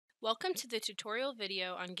Welcome to the tutorial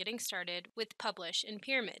video on getting started with Publish in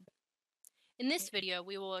Pyramid. In this video,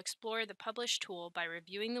 we will explore the Publish tool by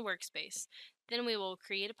reviewing the workspace. Then we will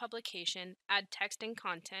create a publication, add text and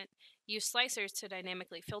content, use slicers to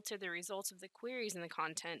dynamically filter the results of the queries in the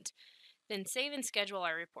content, then save and schedule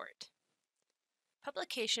our report.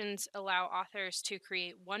 Publications allow authors to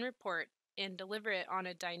create one report and deliver it on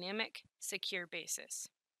a dynamic, secure basis.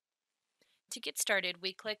 To get started,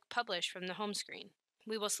 we click Publish from the home screen.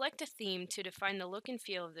 We will select a theme to define the look and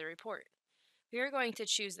feel of the report. We are going to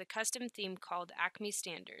choose the custom theme called Acme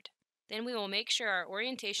Standard. Then we will make sure our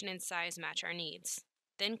orientation and size match our needs.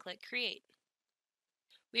 Then click Create.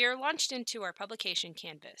 We are launched into our publication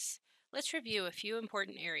canvas. Let's review a few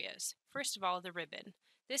important areas. First of all, the ribbon.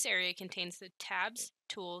 This area contains the tabs,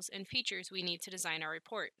 tools, and features we need to design our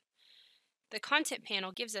report. The content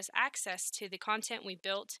panel gives us access to the content we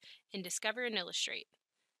built in Discover and Illustrate.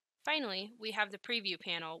 Finally, we have the preview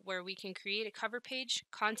panel where we can create a cover page,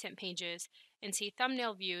 content pages, and see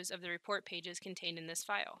thumbnail views of the report pages contained in this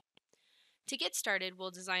file. To get started,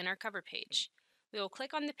 we'll design our cover page. We will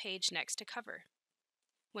click on the page next to Cover.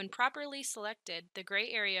 When properly selected, the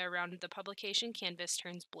gray area around the publication canvas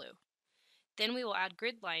turns blue. Then we will add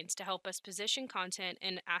grid lines to help us position content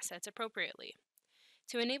and assets appropriately.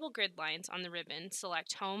 To enable grid lines on the ribbon,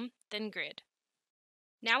 select Home, then Grid.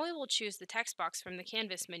 Now we will choose the text box from the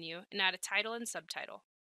Canvas menu and add a title and subtitle.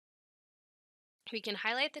 We can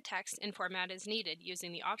highlight the text and format as needed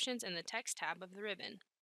using the options in the Text tab of the ribbon.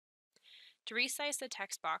 To resize the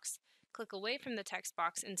text box, click away from the text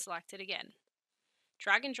box and select it again.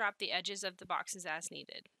 Drag and drop the edges of the boxes as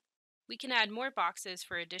needed. We can add more boxes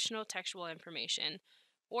for additional textual information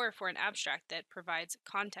or for an abstract that provides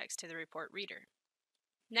context to the report reader.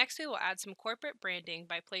 Next, we will add some corporate branding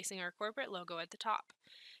by placing our corporate logo at the top.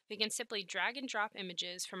 We can simply drag and drop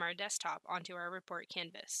images from our desktop onto our report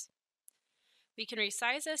canvas. We can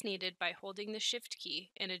resize as needed by holding the Shift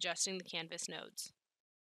key and adjusting the canvas nodes.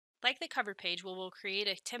 Like the cover page, we will create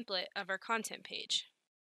a template of our content page.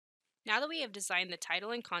 Now that we have designed the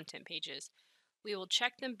title and content pages, we will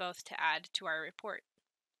check them both to add to our report.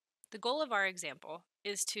 The goal of our example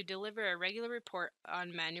is to deliver a regular report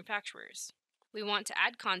on manufacturers. We want to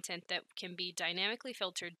add content that can be dynamically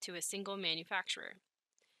filtered to a single manufacturer.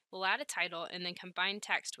 We'll add a title and then combine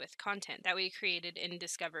text with content that we created in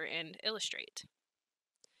Discover and Illustrate.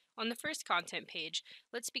 On the first content page,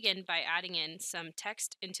 let's begin by adding in some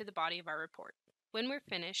text into the body of our report. When we're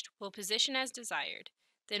finished, we'll position as desired.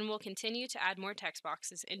 Then we'll continue to add more text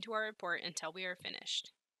boxes into our report until we are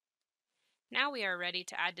finished. Now we are ready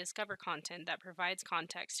to add Discover content that provides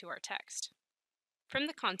context to our text. From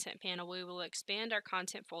the Content panel, we will expand our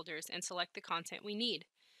content folders and select the content we need.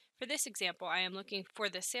 For this example, I am looking for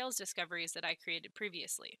the sales discoveries that I created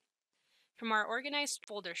previously. From our organized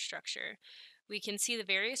folder structure, we can see the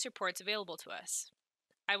various reports available to us.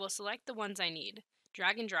 I will select the ones I need,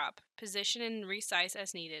 drag and drop, position and resize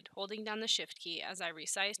as needed, holding down the Shift key as I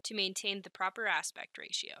resize to maintain the proper aspect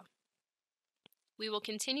ratio. We will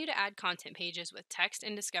continue to add content pages with text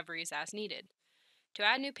and discoveries as needed. To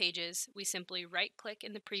add new pages, we simply right-click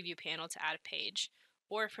in the Preview panel to add a page,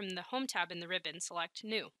 or from the Home tab in the ribbon, select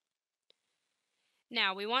New.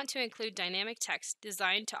 Now, we want to include dynamic text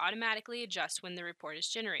designed to automatically adjust when the report is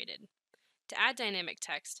generated. To add dynamic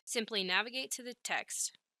text, simply navigate to the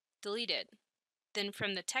text, delete it, then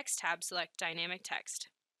from the Text tab, select Dynamic Text.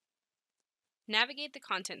 Navigate the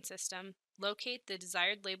content system, locate the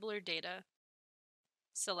desired label or data,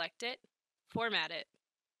 select it, format it,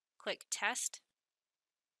 click Test,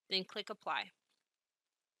 then click Apply.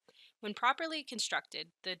 When properly constructed,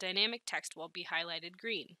 the dynamic text will be highlighted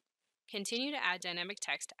green. Continue to add dynamic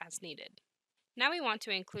text as needed. Now we want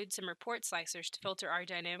to include some report slicers to filter our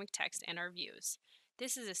dynamic text and our views.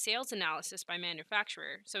 This is a sales analysis by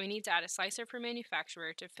manufacturer, so we need to add a slicer for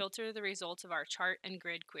manufacturer to filter the results of our chart and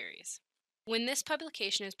grid queries. When this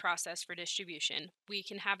publication is processed for distribution, we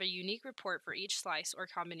can have a unique report for each slice or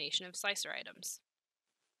combination of slicer items.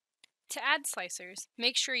 To add slicers,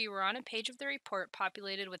 make sure you are on a page of the report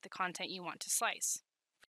populated with the content you want to slice.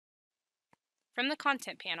 From the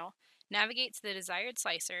Content panel, navigate to the desired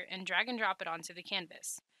slicer and drag and drop it onto the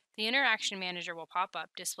canvas. The Interaction Manager will pop up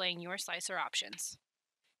displaying your slicer options.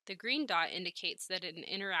 The green dot indicates that an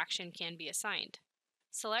interaction can be assigned.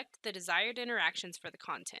 Select the desired interactions for the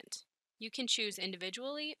content. You can choose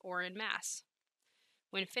individually or in mass.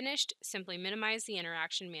 When finished, simply minimize the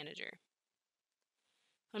Interaction Manager.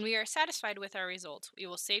 When we are satisfied with our results, we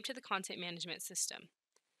will save to the content management system.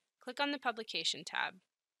 Click on the Publication tab,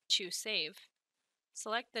 choose Save,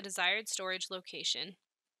 select the desired storage location,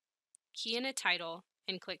 key in a title,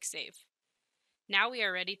 and click Save. Now we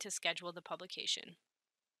are ready to schedule the publication.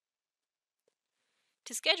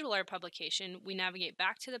 To schedule our publication, we navigate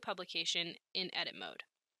back to the publication in edit mode.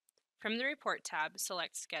 From the Report tab,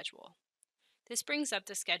 select Schedule. This brings up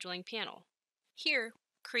the scheduling panel. Here,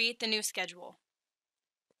 create the new schedule.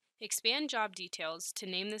 Expand job details to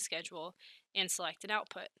name the schedule and select an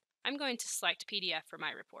output. I'm going to select PDF for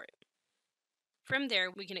my report. From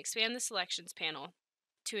there, we can expand the Selections panel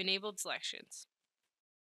to Enabled Selections.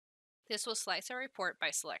 This will slice our report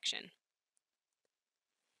by selection.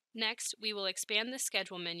 Next, we will expand the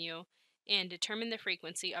Schedule menu and determine the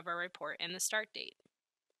frequency of our report and the start date.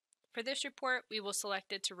 For this report, we will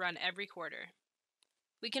select it to run every quarter.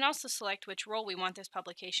 We can also select which role we want this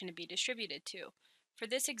publication to be distributed to. For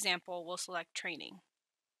this example, we'll select Training.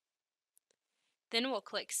 Then we'll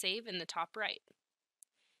click Save in the top right.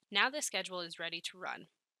 Now the schedule is ready to run.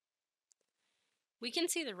 We can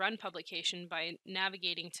see the Run publication by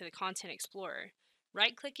navigating to the Content Explorer,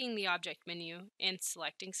 right-clicking the Object menu, and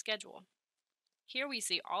selecting Schedule. Here we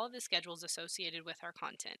see all of the schedules associated with our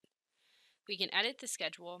content. We can edit the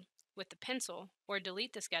schedule with the pencil or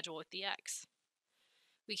delete the schedule with the X.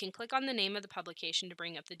 We can click on the name of the publication to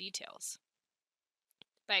bring up the details.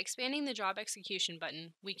 By expanding the Job Execution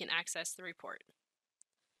button, we can access the report.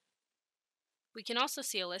 We can also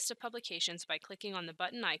see a list of publications by clicking on the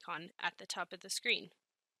button icon at the top of the screen.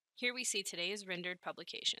 Here we see today's rendered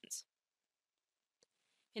publications.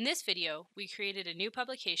 In this video, we created a new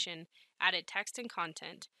publication, added text and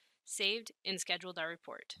content, saved and scheduled our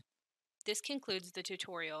report. This concludes the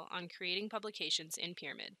tutorial on creating publications in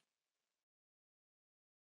Pyramid.